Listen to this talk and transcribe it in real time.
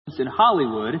in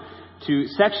Hollywood to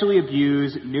sexually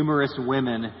abuse numerous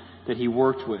women that he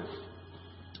worked with.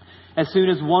 As soon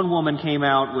as one woman came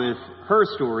out with her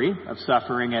story of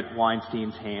suffering at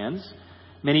Weinstein's hands,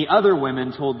 many other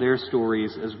women told their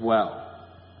stories as well.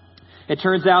 It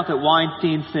turns out that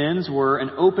Weinstein's sins were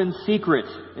an open secret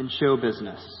in show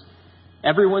business.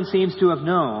 Everyone seems to have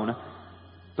known,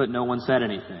 but no one said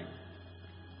anything.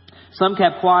 Some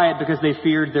kept quiet because they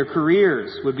feared their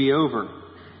careers would be over.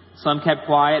 Some kept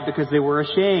quiet because they were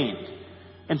ashamed.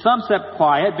 And some kept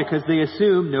quiet because they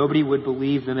assumed nobody would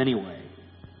believe them anyway.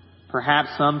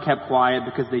 Perhaps some kept quiet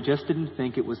because they just didn't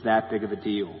think it was that big of a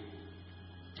deal.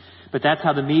 But that's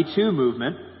how the Me Too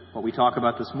movement, what we talk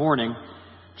about this morning,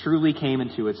 truly came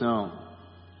into its own.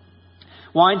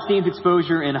 Weinstein's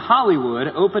exposure in Hollywood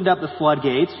opened up the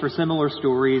floodgates for similar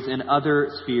stories in other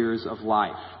spheres of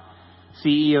life.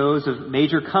 CEOs of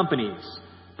major companies,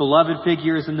 beloved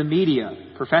figures in the media,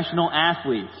 professional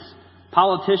athletes,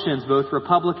 politicians, both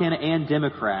Republican and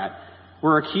Democrat,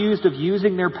 were accused of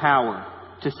using their power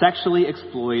to sexually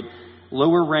exploit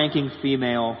lower-ranking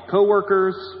female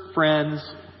coworkers, friends,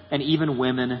 and even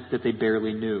women that they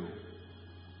barely knew.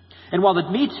 And while the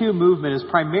Me Too movement is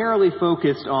primarily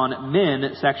focused on men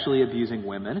sexually abusing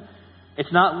women,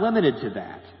 it's not limited to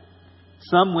that.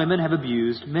 Some women have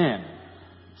abused men.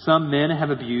 Some men have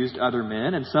abused other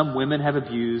men, and some women have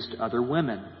abused other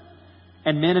women.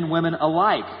 And men and women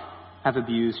alike have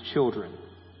abused children.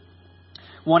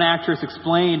 One actress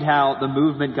explained how the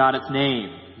movement got its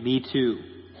name, Me Too.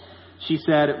 She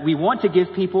said, "We want to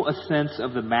give people a sense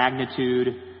of the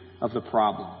magnitude of the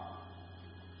problem."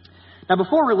 Now,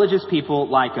 before religious people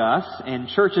like us and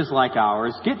churches like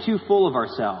ours get too full of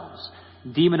ourselves,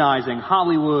 demonizing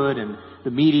Hollywood and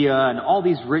the media and all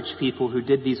these rich people who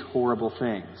did these horrible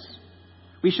things,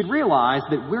 we should realize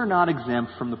that we're not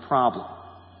exempt from the problem.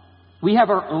 We have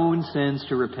our own sins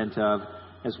to repent of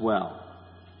as well.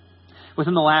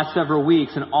 Within the last several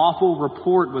weeks, an awful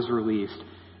report was released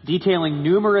detailing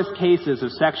numerous cases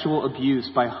of sexual abuse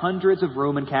by hundreds of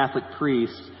Roman Catholic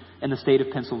priests in the state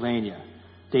of Pennsylvania,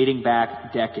 dating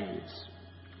back decades.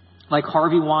 Like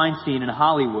Harvey Weinstein in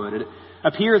Hollywood, it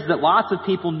appears that lots of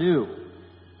people knew,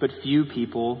 but few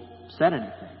people said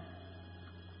anything.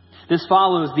 This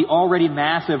follows the already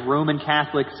massive Roman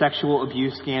Catholic sexual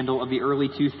abuse scandal of the early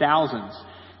 2000s,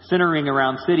 centering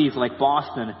around cities like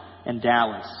Boston and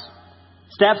Dallas.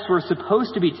 Steps were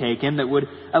supposed to be taken that would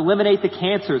eliminate the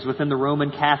cancers within the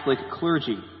Roman Catholic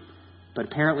clergy, but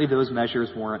apparently those measures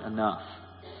weren't enough.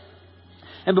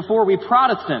 And before we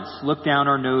Protestants look down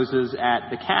our noses at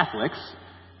the Catholics,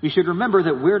 we should remember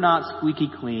that we're not squeaky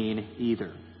clean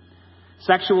either.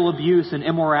 Sexual abuse and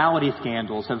immorality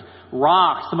scandals have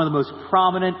rocked some of the most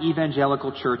prominent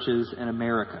evangelical churches in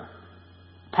America.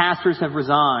 Pastors have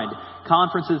resigned,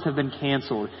 conferences have been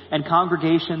canceled, and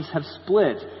congregations have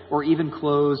split or even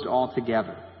closed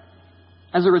altogether.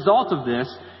 As a result of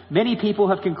this, many people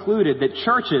have concluded that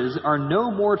churches are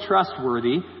no more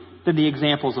trustworthy than the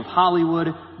examples of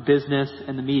Hollywood, business,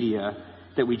 and the media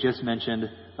that we just mentioned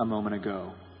a moment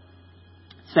ago.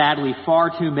 Sadly, far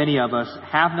too many of us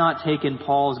have not taken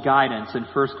Paul's guidance in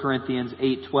 1 Corinthians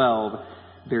 8:12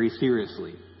 very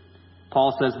seriously.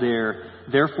 Paul says there,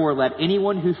 "Therefore let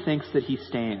anyone who thinks that he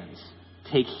stands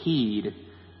take heed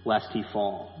lest he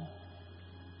fall."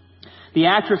 The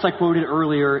actress I quoted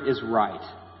earlier is right.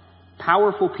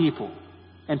 Powerful people,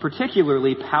 and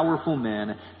particularly powerful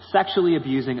men, sexually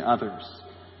abusing others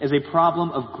is a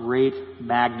problem of great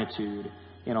magnitude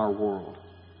in our world.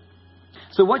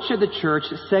 So what should the church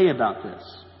say about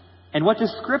this? And what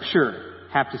does Scripture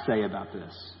have to say about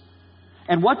this?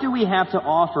 And what do we have to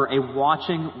offer a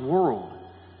watching world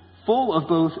full of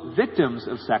both victims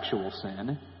of sexual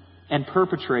sin and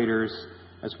perpetrators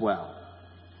as well?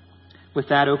 With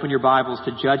that, open your Bibles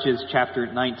to Judges chapter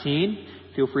 19.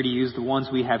 Feel free to use the ones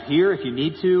we have here if you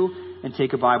need to, and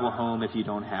take a Bible home if you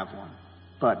don't have one.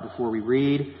 But before we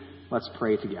read, let's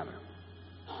pray together.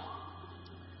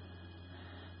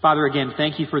 Father, again,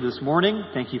 thank you for this morning.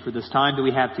 Thank you for this time that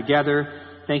we have together.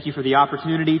 Thank you for the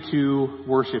opportunity to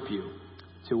worship you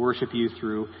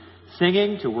through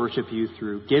singing, to worship you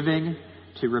through giving,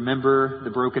 to remember the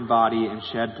broken body and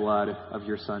shed blood of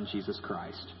your Son, Jesus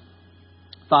Christ.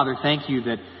 Father, thank you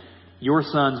that your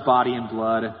Son's body and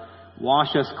blood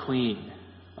wash us clean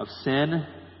of sin.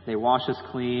 They wash us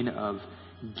clean of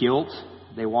guilt.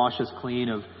 They wash us clean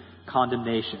of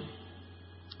condemnation.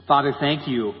 Father, thank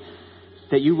you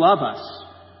that you love us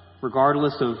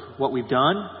regardless of what we've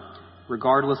done,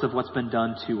 regardless of what's been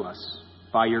done to us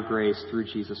by your grace through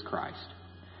Jesus Christ.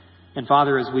 And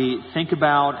Father, as we think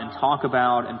about and talk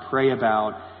about and pray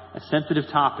about a sensitive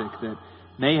topic that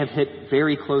may have hit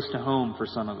very close to home for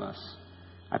some of us.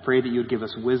 I pray that you would give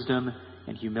us wisdom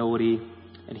and humility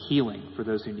and healing for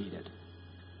those who need it.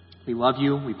 We love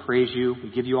you. We praise you.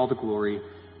 We give you all the glory.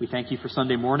 We thank you for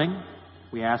Sunday morning.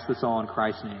 We ask this all in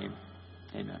Christ's name.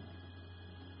 Amen.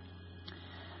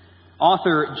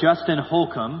 Author Justin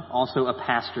Holcomb, also a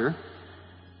pastor,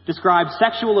 describes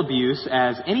sexual abuse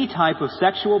as any type of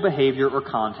sexual behavior or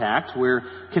contact where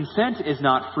consent is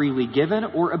not freely given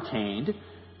or obtained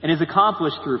and is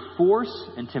accomplished through force,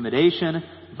 intimidation,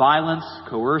 violence,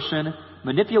 coercion,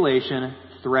 manipulation,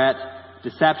 threat,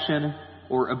 deception,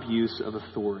 or abuse of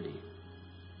authority.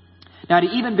 Now, to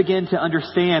even begin to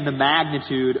understand the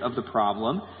magnitude of the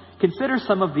problem, consider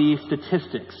some of these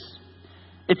statistics.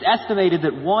 It's estimated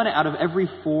that 1 out of every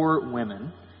 4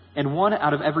 women and 1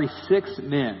 out of every 6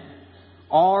 men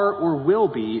are or will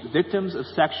be victims of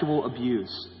sexual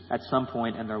abuse at some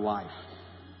point in their life.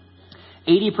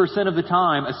 80% of the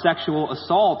time a sexual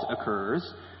assault occurs,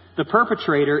 the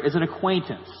perpetrator is an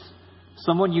acquaintance,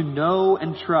 someone you know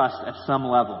and trust at some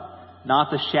level,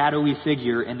 not the shadowy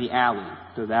figure in the alley,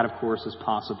 though that, of course, is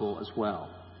possible as well.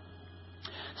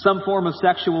 Some form of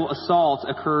sexual assault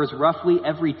occurs roughly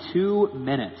every 2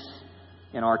 minutes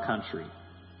in our country.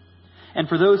 And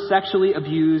for those sexually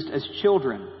abused as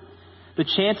children, the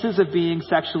chances of being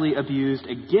sexually abused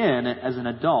again as an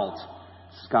adult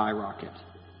skyrocket.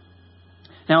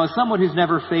 Now, as someone who's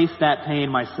never faced that pain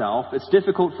myself, it's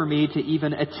difficult for me to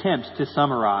even attempt to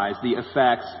summarize the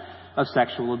effects of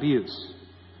sexual abuse.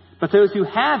 But those who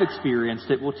have experienced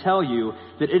it will tell you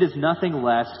that it is nothing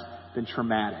less than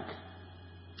traumatic.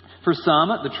 For some,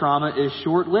 the trauma is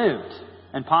short-lived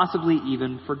and possibly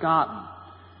even forgotten.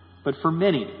 But for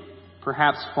many,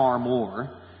 perhaps far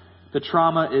more, the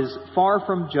trauma is far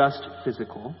from just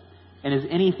physical and is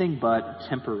anything but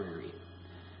temporary.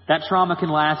 That trauma can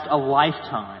last a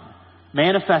lifetime,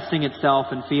 manifesting itself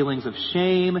in feelings of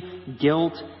shame,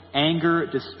 guilt, anger,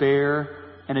 despair,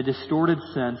 and a distorted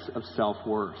sense of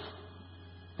self-worth.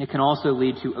 It can also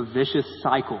lead to a vicious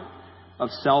cycle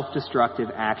of self-destructive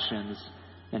actions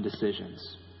and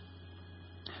decisions.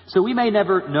 So we may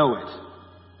never know it,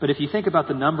 but if you think about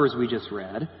the numbers we just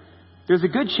read, there's a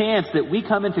good chance that we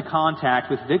come into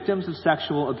contact with victims of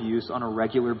sexual abuse on a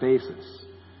regular basis.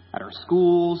 At our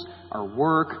schools, our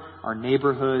work, our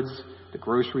neighborhoods, the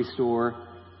grocery store,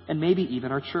 and maybe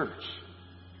even our church.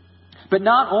 But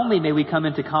not only may we come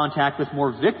into contact with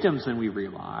more victims than we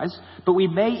realize, but we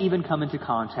may even come into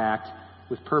contact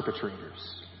with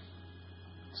perpetrators.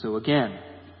 So again,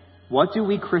 what do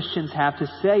we Christians have to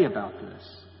say about this?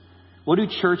 What do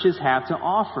churches have to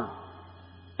offer?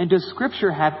 And does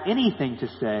Scripture have anything to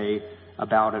say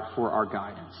about it for our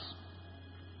guidance?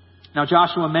 Now,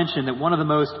 Joshua mentioned that one of the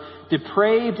most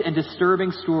depraved and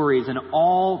disturbing stories in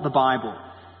all the Bible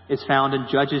is found in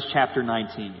Judges chapter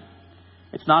 19.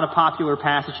 It's not a popular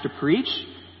passage to preach.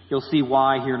 You'll see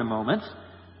why here in a moment.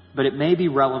 But it may be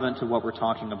relevant to what we're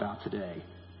talking about today.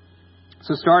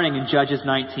 So starting in Judges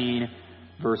 19,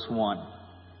 verse 1.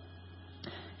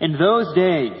 In those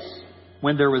days,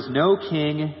 when there was no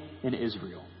king in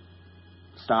Israel.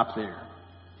 Stop there.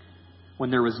 When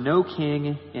there was no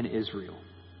king in Israel.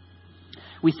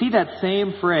 We see that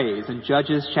same phrase in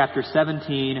Judges chapter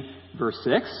 17, verse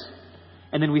 6.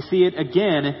 And then we see it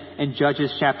again in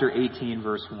Judges chapter 18,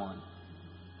 verse 1.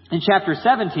 In chapter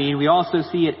 17, we also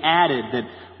see it added that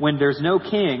when there's no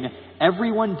king,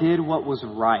 everyone did what was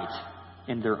right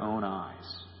in their own eyes.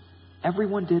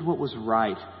 Everyone did what was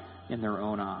right in their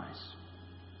own eyes.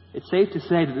 It's safe to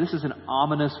say that this is an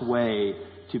ominous way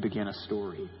to begin a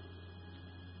story.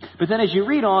 But then as you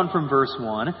read on from verse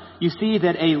 1, you see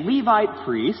that a Levite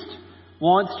priest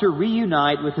wants to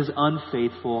reunite with his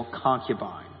unfaithful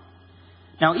concubine.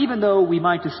 Now, even though we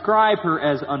might describe her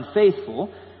as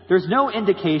unfaithful, there's no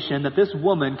indication that this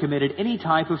woman committed any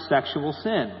type of sexual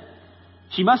sin.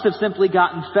 She must have simply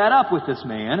gotten fed up with this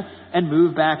man and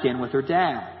moved back in with her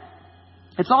dad.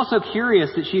 It's also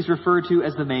curious that she's referred to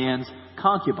as the man's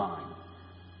concubine.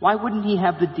 Why wouldn't he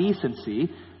have the decency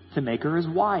to make her his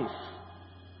wife?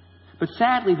 But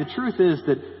sadly, the truth is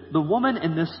that the woman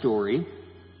in this story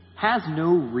has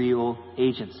no real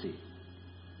agency.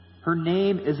 Her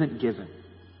name isn't given,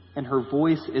 and her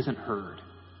voice isn't heard.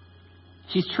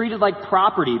 She's treated like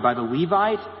property by the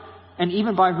Levite and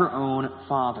even by her own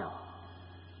father.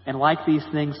 And like these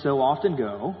things so often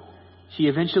go, she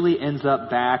eventually ends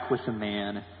up back with the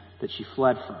man that she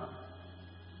fled from.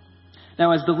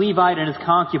 Now, as the Levite and his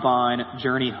concubine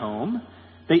journey home,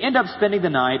 they end up spending the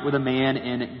night with a man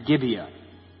in Gibeah.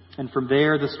 And from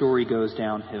there, the story goes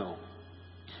downhill.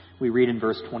 We read in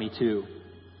verse 22.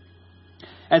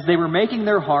 As they were making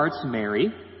their hearts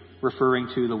merry, referring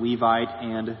to the Levite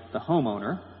and the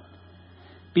homeowner,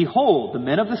 behold, the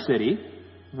men of the city,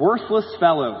 worthless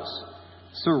fellows,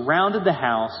 surrounded the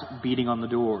house, beating on the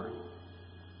door.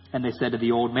 And they said to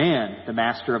the old man, the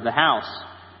master of the house,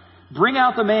 bring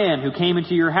out the man who came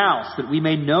into your house, that we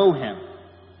may know him.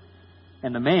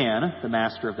 And the man, the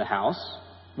master of the house,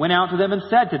 went out to them and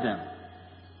said to them,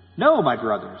 no, my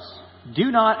brothers,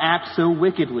 do not act so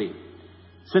wickedly.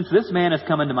 Since this man has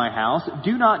come into my house,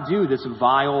 do not do this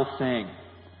vile thing.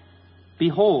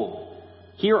 Behold,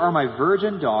 here are my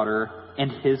virgin daughter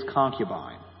and his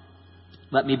concubine.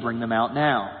 Let me bring them out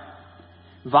now.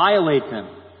 Violate them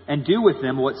and do with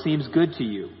them what seems good to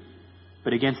you.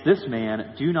 But against this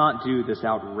man, do not do this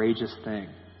outrageous thing.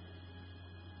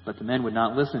 But the men would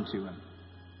not listen to him.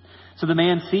 So the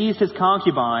man seized his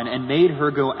concubine and made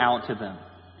her go out to them.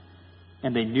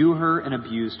 And they knew her and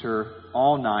abused her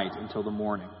all night until the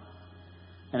morning.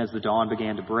 And as the dawn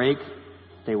began to break,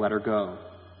 they let her go.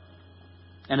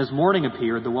 And as morning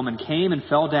appeared, the woman came and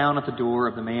fell down at the door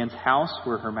of the man's house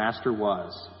where her master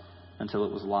was, until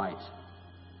it was light.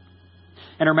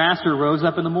 And her master rose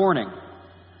up in the morning.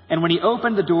 And when he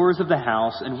opened the doors of the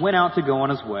house and went out to go on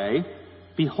his way,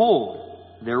 behold,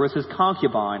 there was his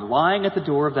concubine lying at the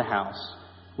door of the house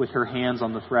with her hands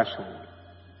on the threshold.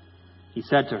 He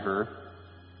said to her,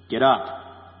 get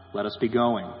up, let us be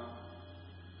going.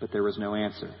 But there was no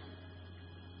answer.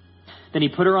 Then he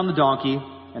put her on the donkey,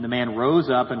 and the man rose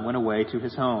up and went away to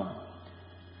his home.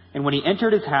 And when he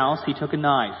entered his house, he took a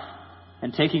knife,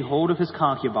 and taking hold of his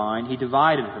concubine, he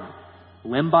divided her,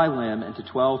 limb by limb, into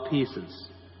 12 pieces,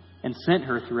 and sent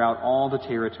her throughout all the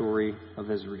territory of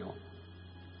Israel.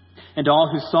 And all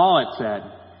who saw it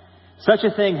said, such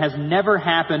a thing has never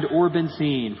happened or been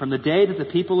seen from the day that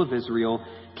the people of Israel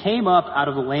came up out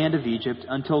of the land of Egypt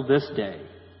until this day.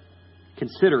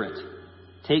 Consider it,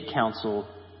 take counsel,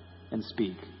 and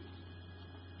speak.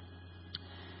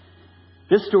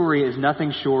 This story is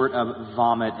nothing short of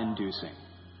vomit-inducing.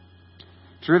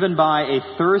 Driven by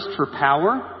a thirst for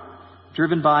power,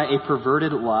 driven by a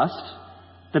perverted lust,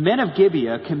 the men of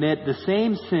Gibeah commit the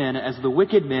same sin as the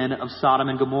wicked men of Sodom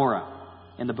and Gomorrah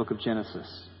in the book of Genesis.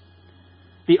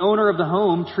 The owner of the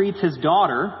home treats his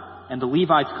daughter and the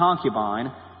Levite's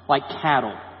concubine like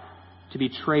cattle to be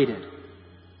traded.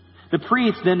 The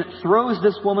priest then throws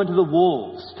this woman to the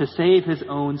wolves to save his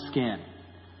own skin,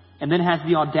 and then has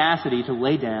the audacity to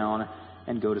lay down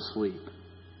and go to sleep.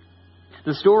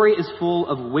 The story is full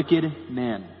of wicked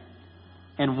men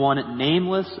and one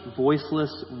nameless,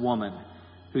 voiceless woman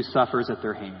who suffers at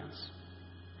their hands.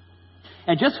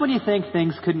 And just when you think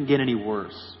things couldn't get any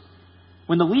worse,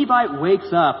 when the Levite wakes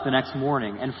up the next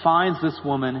morning and finds this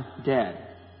woman dead,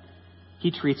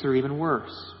 he treats her even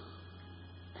worse.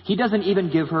 He doesn't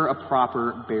even give her a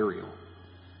proper burial.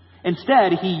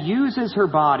 Instead, he uses her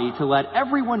body to let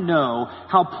everyone know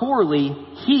how poorly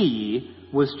he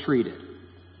was treated.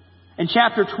 In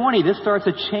chapter 20, this starts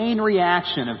a chain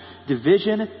reaction of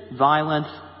division, violence,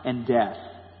 and death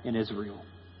in Israel.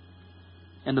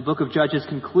 And the book of Judges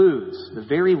concludes, the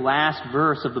very last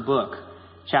verse of the book,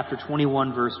 chapter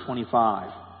 21, verse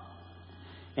 25.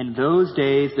 In those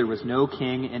days there was no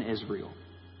king in Israel.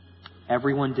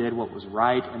 Everyone did what was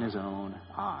right in his own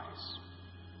eyes.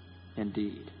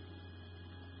 Indeed.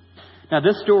 Now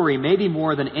this story, maybe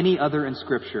more than any other in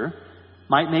Scripture,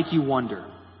 might make you wonder,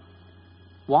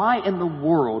 why in the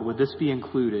world would this be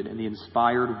included in the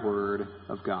inspired Word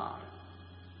of God?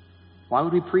 Why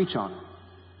would we preach on it?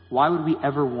 Why would we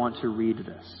ever want to read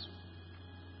this?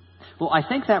 Well, I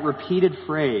think that repeated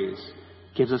phrase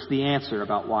gives us the answer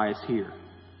about why it's here.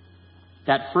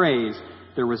 That phrase,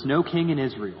 there was no king in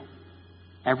Israel.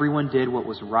 Everyone did what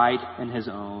was right in his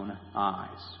own eyes.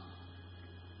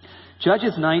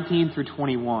 Judges 19 through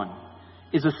 21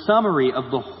 is a summary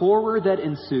of the horror that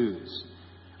ensues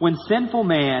when sinful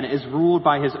man is ruled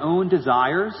by his own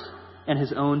desires and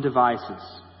his own devices,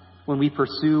 when we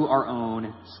pursue our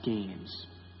own schemes.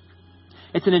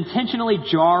 It's an intentionally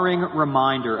jarring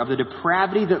reminder of the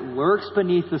depravity that lurks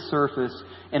beneath the surface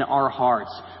in our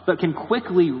hearts, but can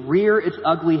quickly rear its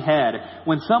ugly head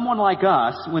when someone like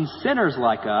us, when sinners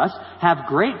like us, have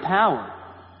great power,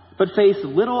 but face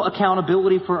little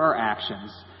accountability for our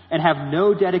actions and have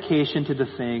no dedication to the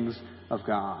things of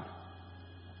God.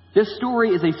 This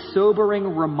story is a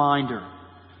sobering reminder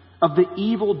of the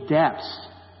evil depths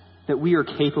that we are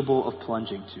capable of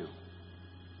plunging to.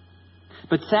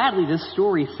 But sadly, this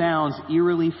story sounds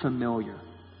eerily familiar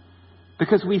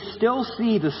because we still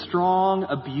see the strong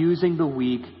abusing the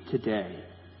weak today,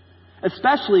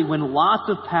 especially when lots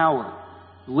of power,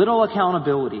 little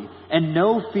accountability, and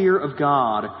no fear of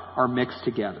God are mixed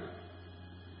together.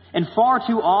 And far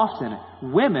too often,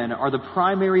 women are the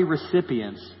primary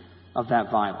recipients of that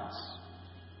violence.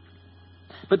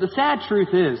 But the sad truth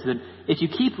is that if you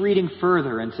keep reading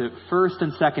further into 1st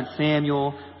and 2nd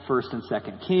Samuel, 1st and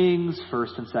 2nd Kings,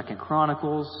 1st and 2nd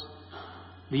Chronicles,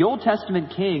 the Old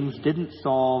Testament kings didn't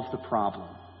solve the problem.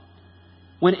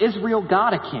 When Israel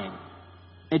got a king,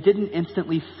 it didn't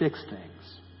instantly fix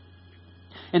things.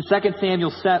 In 2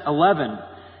 Samuel 11,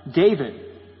 David,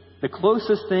 the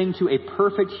closest thing to a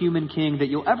perfect human king that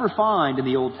you'll ever find in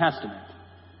the Old Testament,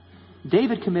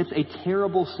 David commits a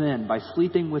terrible sin by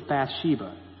sleeping with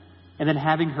Bathsheba and then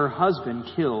having her husband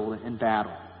killed in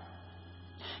battle.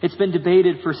 It's been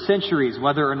debated for centuries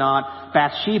whether or not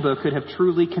Bathsheba could have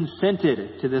truly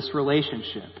consented to this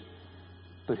relationship.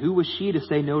 But who was she to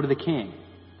say no to the king?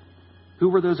 Who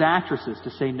were those actresses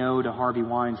to say no to Harvey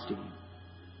Weinstein?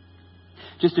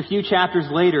 Just a few chapters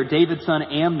later, David's son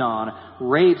Amnon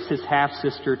rapes his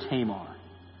half-sister Tamar.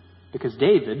 Because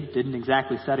David didn't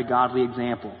exactly set a godly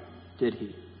example, did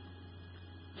he?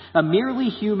 A merely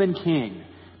human king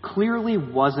clearly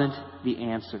wasn't the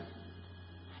answer.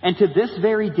 And to this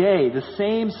very day, the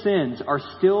same sins are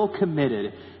still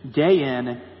committed day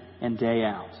in and day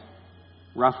out,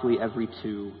 roughly every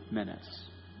 2 minutes.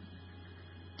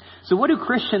 So what do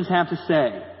Christians have to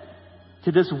say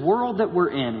to this world that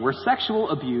we're in, where sexual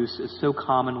abuse is so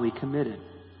commonly committed?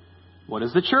 What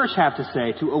does the church have to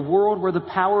say to a world where the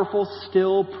powerful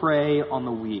still prey on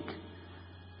the weak?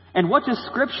 And what does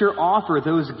Scripture offer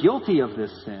those guilty of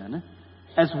this sin,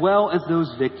 as well as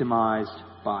those victimized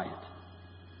by it?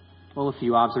 Well, a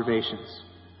few observations.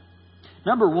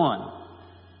 Number one,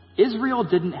 Israel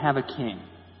didn't have a king,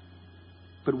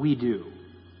 but we do.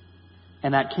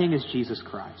 And that king is Jesus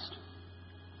Christ.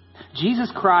 Jesus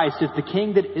Christ is the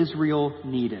king that Israel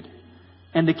needed,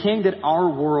 and the king that our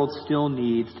world still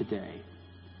needs today.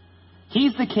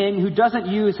 He's the king who doesn't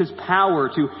use his power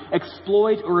to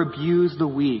exploit or abuse the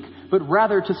weak, but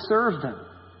rather to serve them.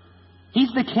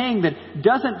 He's the king that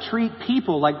doesn't treat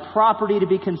people like property to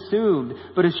be consumed,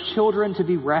 but as children to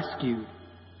be rescued.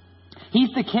 He's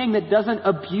the king that doesn't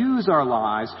abuse our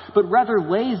lives, but rather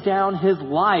lays down his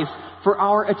life for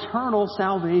our eternal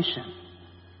salvation.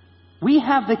 We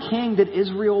have the king that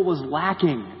Israel was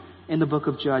lacking in the book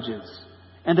of Judges,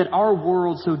 and that our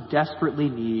world so desperately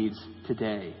needs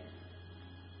today.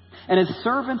 And as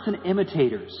servants and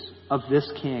imitators of this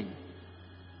king,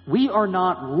 we are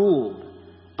not ruled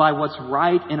by what's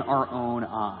right in our own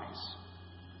eyes.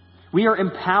 We are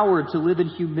empowered to live in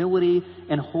humility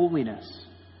and holiness,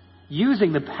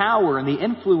 using the power and the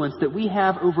influence that we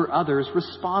have over others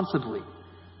responsibly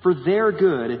for their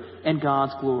good and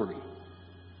God's glory,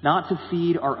 not to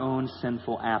feed our own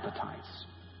sinful appetites,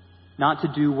 not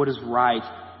to do what is right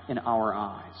in our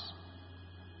eyes.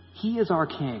 He is our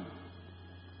king.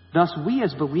 Thus, we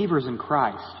as believers in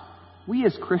Christ, we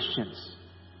as Christians,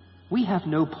 we have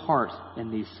no part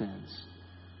in these sins.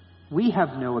 We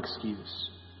have no excuse.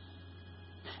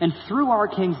 And through our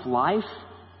King's life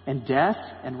and death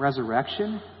and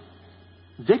resurrection,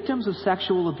 victims of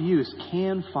sexual abuse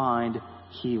can find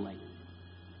healing.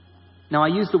 Now, I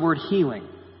use the word healing,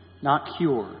 not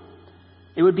cure.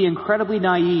 It would be incredibly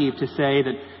naive to say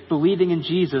that believing in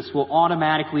Jesus will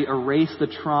automatically erase the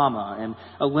trauma and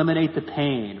eliminate the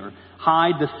pain or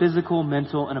hide the physical,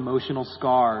 mental, and emotional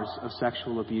scars of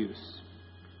sexual abuse.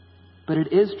 But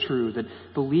it is true that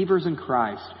believers in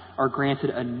Christ are granted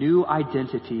a new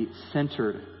identity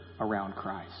centered around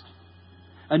Christ.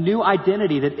 A new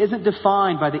identity that isn't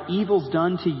defined by the evils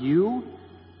done to you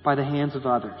by the hands of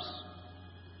others.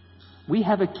 We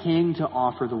have a king to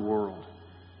offer the world,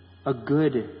 a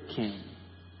good king.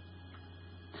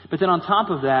 But then on top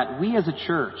of that, we as a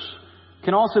church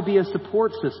can also be a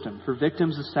support system for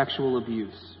victims of sexual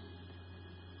abuse.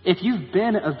 If you've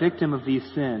been a victim of these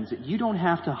sins, you don't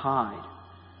have to hide.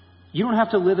 You don't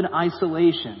have to live in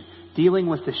isolation, dealing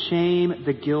with the shame,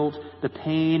 the guilt, the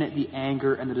pain, the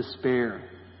anger, and the despair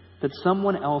that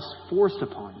someone else forced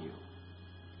upon you.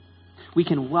 We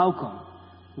can welcome,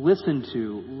 listen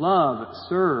to, love,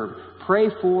 serve, pray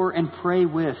for, and pray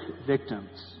with victims.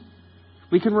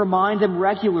 We can remind them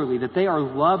regularly that they are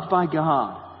loved by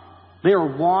God. They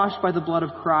are washed by the blood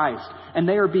of Christ, and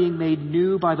they are being made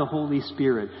new by the Holy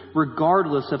Spirit,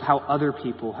 regardless of how other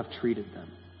people have treated them.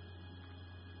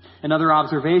 Another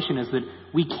observation is that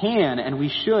we can and we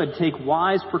should take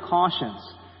wise precautions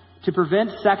to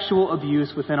prevent sexual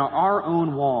abuse within our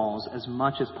own walls as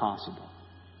much as possible.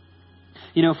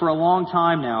 You know, for a long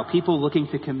time now, people looking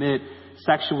to commit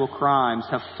sexual crimes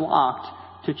have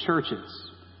flocked to churches,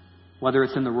 whether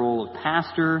it's in the role of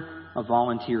pastor, a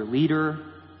volunteer leader,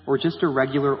 or just a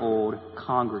regular old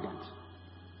congregant.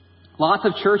 Lots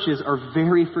of churches are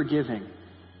very forgiving.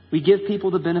 We give people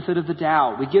the benefit of the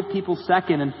doubt. We give people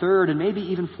second and third and maybe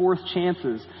even fourth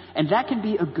chances. And that can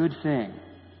be a good thing.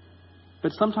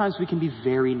 But sometimes we can be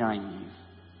very naive.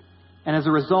 And as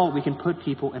a result, we can put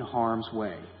people in harm's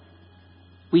way.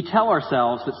 We tell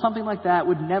ourselves that something like that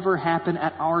would never happen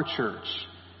at our church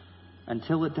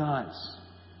until it does.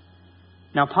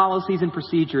 Now, policies and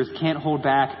procedures can't hold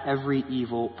back every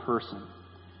evil person.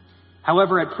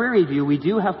 However, at Prairie View, we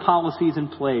do have policies in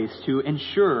place to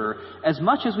ensure, as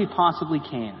much as we possibly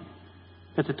can,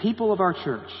 that the people of our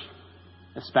church,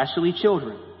 especially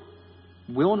children,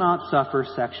 will not suffer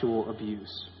sexual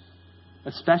abuse,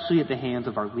 especially at the hands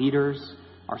of our leaders,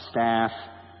 our staff,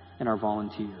 and our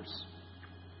volunteers.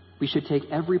 We should take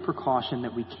every precaution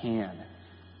that we can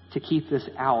to keep this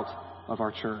out of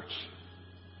our church.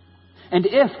 And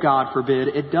if, God forbid,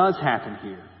 it does happen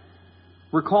here,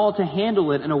 we're called to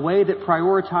handle it in a way that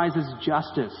prioritizes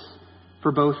justice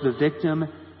for both the victim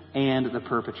and the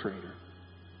perpetrator.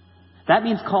 That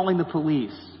means calling the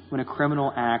police when a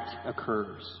criminal act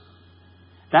occurs.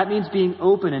 That means being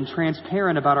open and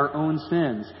transparent about our own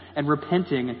sins and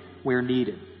repenting where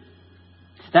needed.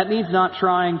 That means not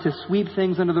trying to sweep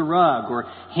things under the rug or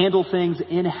handle things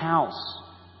in-house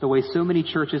the way so many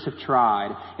churches have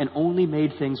tried and only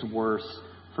made things worse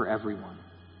for everyone.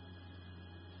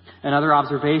 Another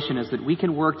observation is that we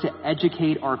can work to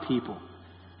educate our people,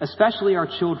 especially our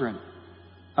children,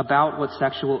 about what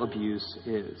sexual abuse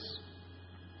is.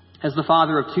 As the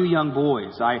father of 2 young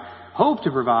boys, I hope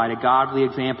to provide a godly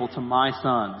example to my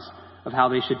sons of how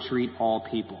they should treat all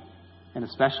people, and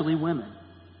especially women.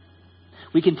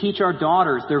 We can teach our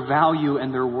daughters their value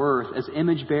and their worth as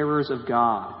image bearers of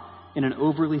God in an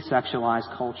overly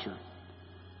sexualized culture.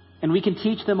 And we can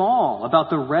teach them all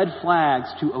about the red flags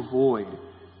to avoid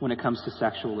when it comes to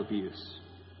sexual abuse.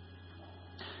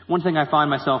 One thing I find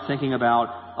myself thinking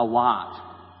about a lot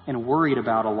and worried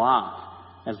about a lot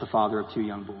as the father of 2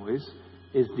 young boys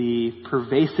is the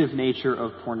pervasive nature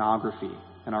of pornography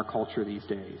in our culture these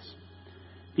days.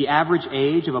 The average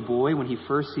age of a boy when he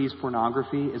first sees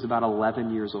pornography is about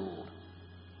 11 years old.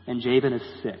 And Jabin is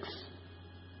 6.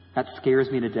 That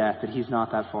scares me to death that he's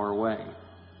not that far away.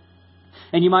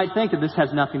 And you might think that this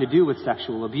has nothing to do with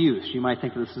sexual abuse. You might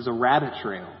think that this is a rabbit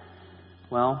trail.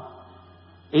 Well,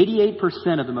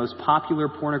 88% of the most popular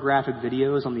pornographic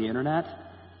videos on the internet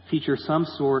feature some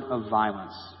sort of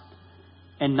violence.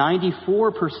 And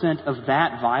 94% of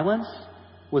that violence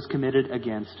was committed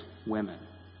against women.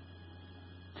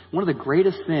 One of the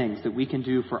greatest things that we can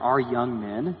do for our young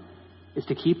men is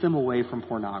to keep them away from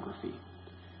pornography.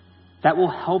 That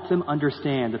will help them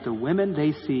understand that the women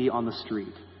they see on the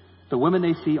street, the women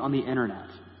they see on the internet,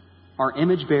 are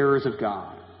image bearers of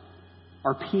God,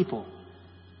 are people,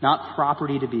 not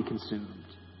property to be consumed.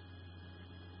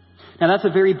 Now, that's a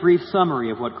very brief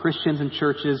summary of what Christians and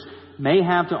churches may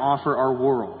have to offer our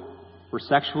world, where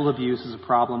sexual abuse is a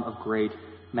problem of great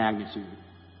magnitude.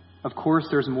 Of course,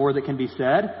 there's more that can be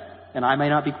said, and I may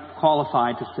not be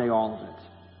qualified to say all of it.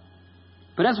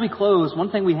 But as we close,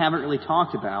 one thing we haven't really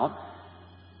talked about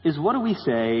is what do we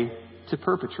say to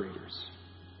perpetrators?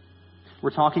 We're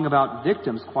talking about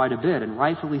victims quite a bit, and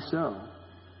rightfully so.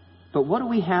 But what do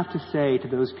we have to say to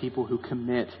those people who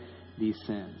commit these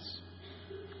sins?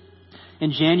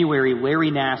 In January, Larry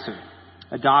Nassar,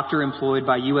 a doctor employed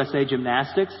by USA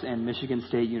Gymnastics and Michigan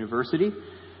State University,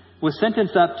 was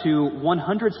sentenced up to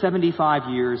 175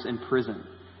 years in prison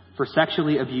for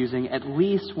sexually abusing at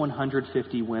least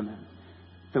 150 women,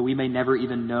 though we may never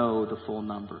even know the full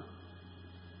number.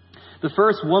 The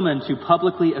first woman to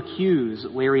publicly accuse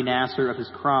Larry Nassar of his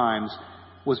crimes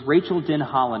was Rachel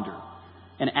Denhollander,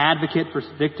 an advocate for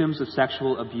victims of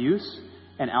sexual abuse,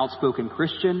 an outspoken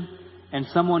Christian, and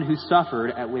someone who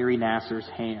suffered at Larry Nassar's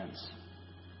hands.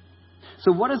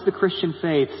 So what does the Christian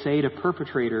faith say to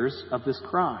perpetrators of this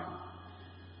crime?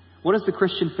 What does the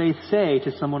Christian faith say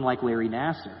to someone like Larry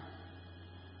Nassar?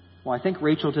 Well, I think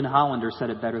Rachel Denhollander said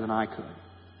it better than I could.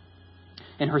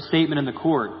 In her statement in the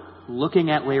court, looking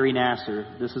at Larry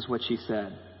Nassar, this is what she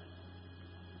said.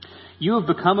 "You have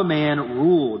become a man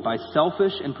ruled by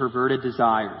selfish and perverted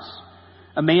desires,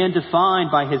 a man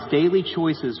defined by his daily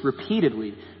choices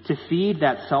repeatedly to feed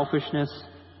that selfishness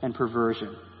and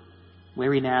perversion.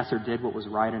 Larry Nassar did what was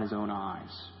right in his own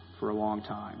eyes for a long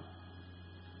time.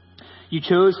 You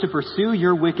chose to pursue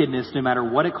your wickedness no matter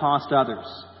what it cost others.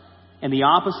 And the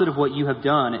opposite of what you have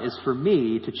done is for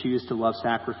me to choose to love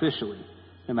sacrificially,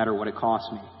 no matter what it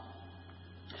costs me.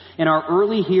 In our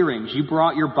early hearings, you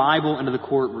brought your Bible into the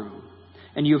courtroom,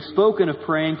 and you have spoken of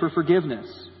praying for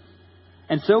forgiveness.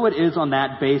 And so it is on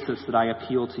that basis that I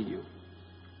appeal to you.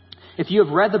 If you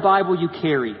have read the Bible you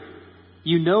carry,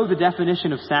 You know the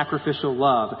definition of sacrificial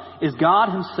love is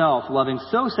God himself loving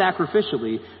so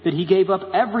sacrificially that he gave up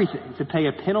everything to pay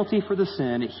a penalty for the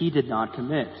sin he did not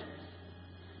commit.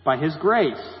 By his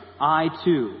grace, I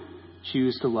too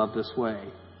choose to love this way.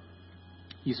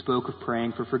 You spoke of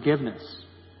praying for forgiveness.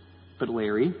 But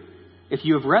Larry, if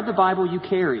you have read the Bible you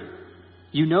carry,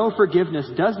 you know forgiveness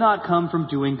does not come from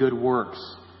doing good works,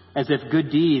 as if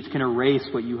good deeds can erase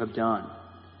what you have done.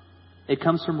 It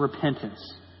comes from repentance,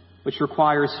 which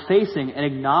requires facing and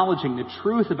acknowledging the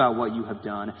truth about what you have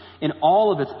done in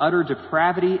all of its utter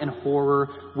depravity and horror,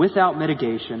 without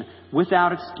mitigation,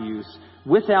 without excuse,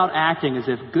 without acting as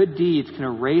if good deeds can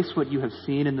erase what you have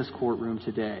seen in this courtroom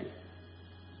today.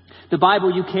 The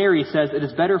Bible you carry says it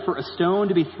is better for a stone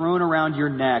to be thrown around your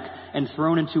neck and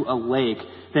thrown into a lake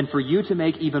than for you to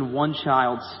make even one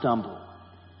child stumble.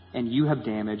 And you have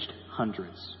damaged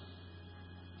hundreds.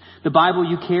 The Bible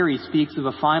you carry speaks of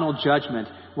a final judgment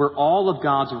where all of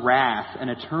God's wrath and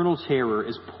eternal terror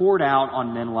is poured out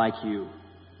on men like you.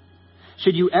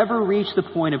 Should you ever reach the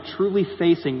point of truly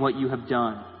facing what you have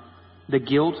done, the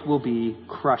guilt will be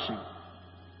crushing.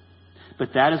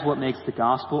 But that is what makes the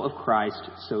gospel of Christ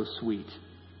so sweet.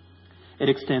 It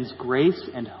extends grace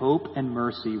and hope and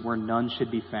mercy where none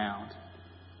should be found,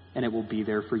 and it will be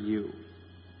there for you.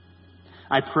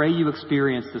 I pray you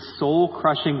experience the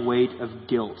soul-crushing weight of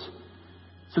guilt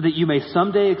so that you may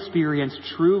someday experience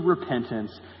true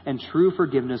repentance and true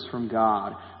forgiveness from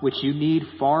God, which you need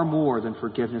far more than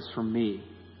forgiveness from me,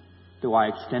 though I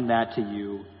extend that to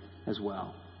you as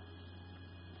well.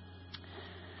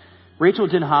 Rachel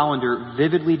Denhollander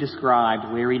vividly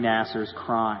described Larry Nassar's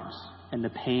crimes and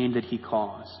the pain that he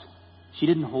caused. She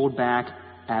didn't hold back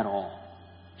at all.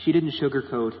 She didn't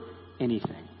sugarcoat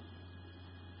anything.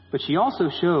 But she also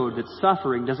showed that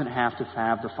suffering doesn't have to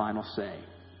have the final say.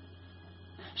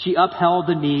 She upheld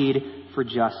the need for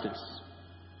justice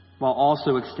while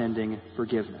also extending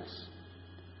forgiveness.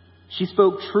 She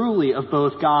spoke truly of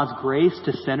both God's grace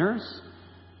to sinners,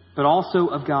 but also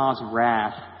of God's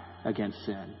wrath against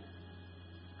sin.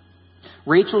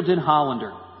 Rachel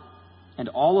Denhollander and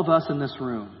all of us in this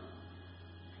room,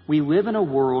 we live in a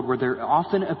world where there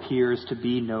often appears to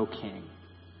be no king.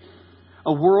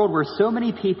 A world where so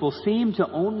many people seem to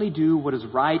only do what is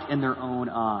right in their own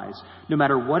eyes, no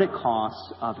matter what it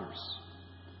costs others.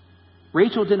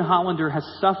 Rachel Denhollander has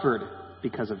suffered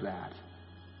because of that.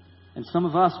 And some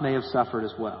of us may have suffered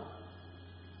as well.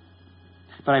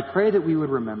 But I pray that we would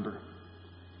remember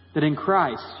that in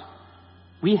Christ,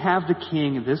 we have the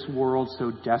King this world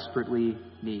so desperately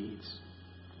needs.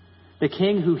 The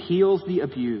King who heals the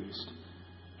abused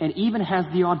and even has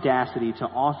the audacity to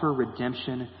offer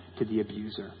redemption to the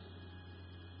abuser.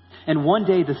 And one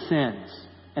day the sins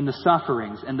and the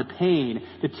sufferings and the pain,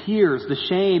 the tears, the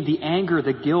shame, the anger,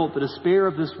 the guilt, the despair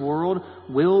of this world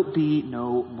will be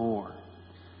no more.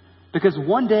 Because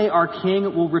one day our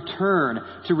King will return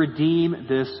to redeem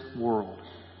this world.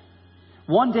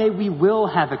 One day we will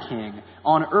have a king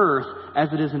on earth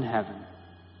as it is in heaven.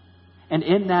 And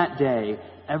in that day,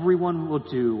 everyone will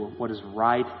do what is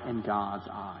right in God's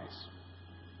eyes.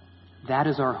 That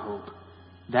is our hope.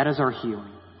 That is our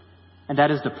healing. And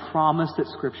that is the promise that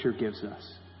Scripture gives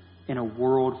us in a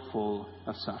world full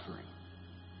of suffering.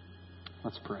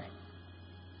 Let's pray.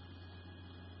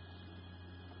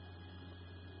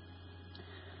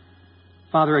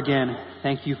 Father, again,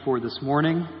 thank you for this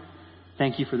morning.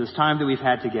 Thank you for this time that we've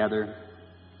had together.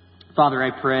 Father,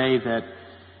 I pray that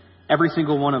every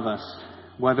single one of us,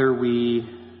 whether we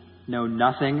know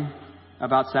nothing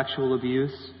about sexual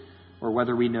abuse or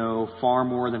whether we know far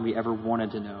more than we ever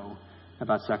wanted to know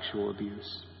about sexual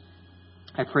abuse,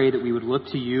 I pray that we would look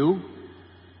to you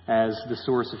as the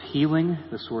source of healing,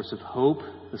 the source of hope,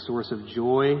 the source of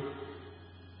joy,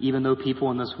 even though people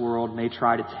in this world may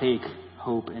try to take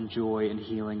hope and joy and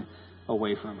healing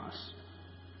away from us.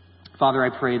 Father,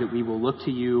 I pray that we will look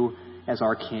to you as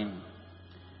our King.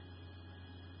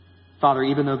 Father,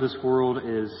 even though this world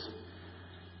is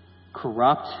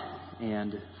corrupt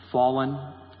and fallen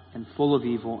and full of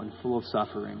evil and full of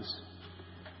sufferings,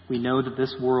 we know that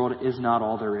this world is not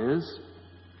all there is,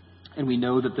 and we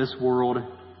know that this world,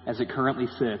 as it currently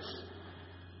sits,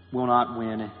 will not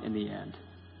win in the end.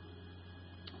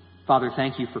 Father,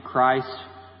 thank you for Christ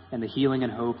and the healing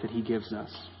and hope that he gives us.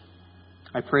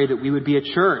 I pray that we would be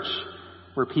a church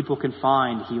where people can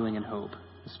find healing and hope,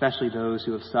 especially those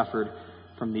who have suffered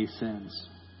from these sins.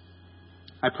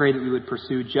 I pray that we would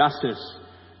pursue justice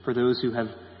for those who have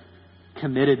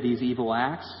committed these evil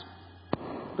acts,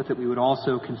 but that we would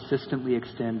also consistently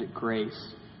extend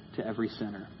grace to every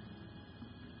sinner.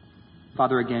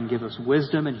 Father, again, give us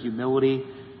wisdom and humility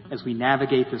as we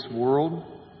navigate this world,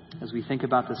 as we think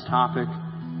about this topic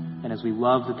and as we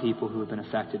love the people who have been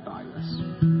affected by this.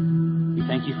 We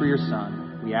thank you for your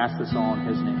Son. We ask this all in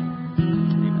his name.